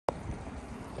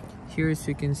Here, as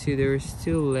you can see, there is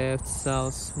still left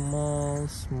some small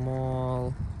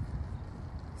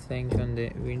thing on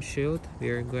the windshield. We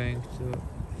are going to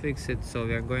fix it, so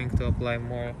we are going to apply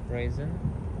more resin.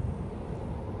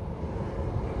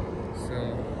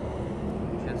 So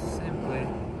just simply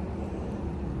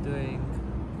doing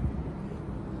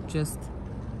just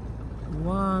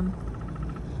one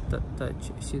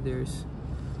touch. See, there's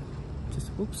just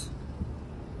whoops,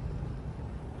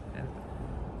 and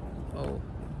oh,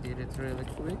 did it really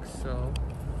quick. So,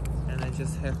 and I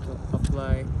just have to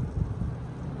apply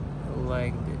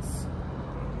like this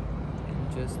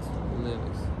and just leave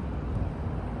it.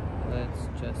 Let's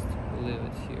just leave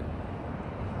it here,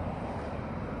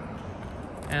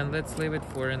 and let's leave it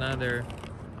for another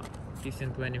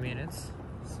 15-20 minutes.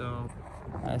 So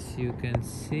as you can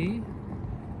see,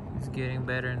 it's getting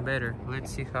better and better.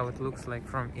 Let's see how it looks like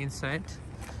from inside,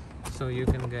 so you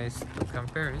can guys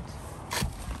compare it.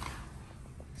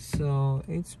 So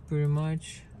it's pretty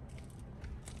much,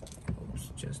 oops,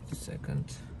 just a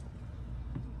second.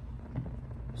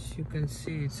 As you can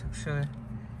see, it's actually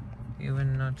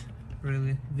even not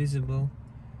really visible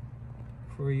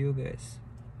for you guys,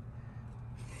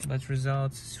 but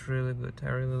results is really good. I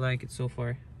really like it so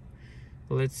far.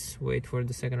 Let's wait for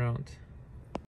the second round.